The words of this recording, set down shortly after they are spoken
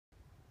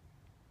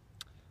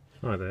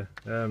Hi there.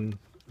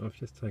 I've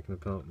just taken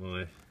apart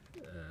my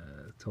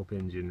top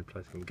engine,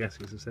 replacing all the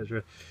gaskets,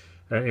 etc.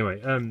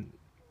 Anyway, I'm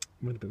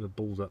a bit of a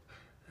balls up.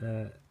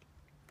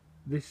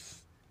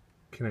 This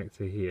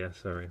connector here,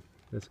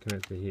 this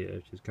connector here,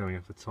 which is coming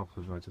off the top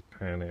of, I just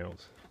pan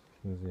out.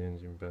 There's the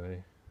engine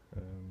bay.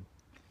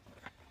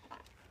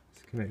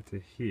 This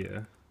connector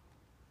here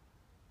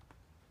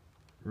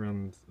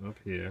runs up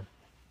here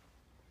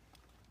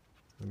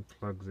and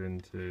plugs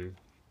into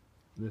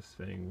this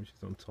thing, which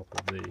is on top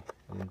of the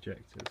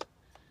injectors.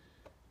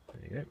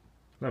 There you go.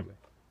 Lovely.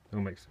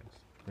 All makes sense.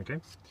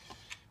 Okay.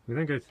 We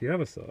then go to the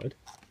other side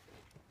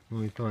and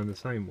we find the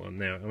same one.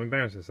 Now, I'm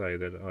embarrassed to say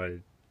that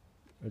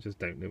I just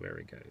don't know where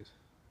it goes.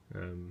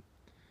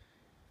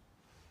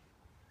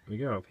 We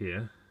go up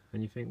here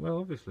and you think, well,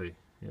 obviously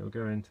it'll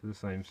go into the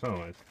same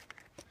side.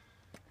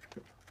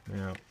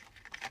 Now,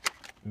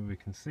 we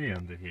can see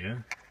under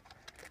here,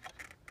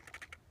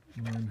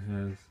 one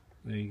has,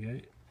 there you go,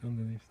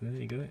 underneath there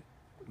you go,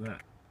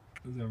 that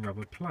is a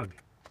rubber plug,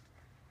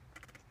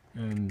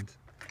 and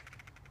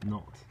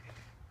not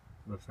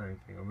the same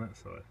thing on that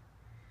side.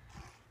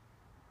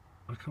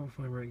 I can't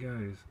find where it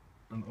goes,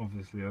 and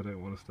obviously I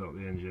don't want to start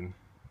the engine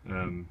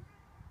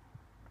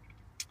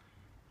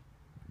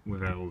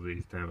without all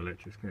these damn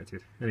electrics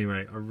connected.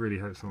 Anyway, I really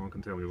hope someone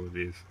can tell me what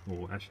it is,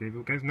 or actually if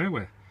it goes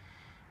nowhere.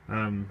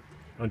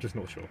 I'm just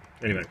not sure.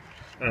 Anyway,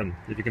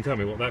 if you can tell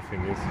me what that thing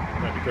is,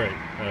 that'd be great.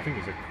 I think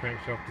it's a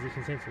crankshaft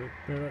position sensor.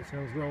 No, that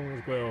sounds wrong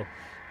as well.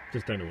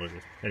 Just don't know what it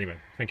is. Anyway,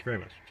 thank you very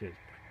much. Cheers.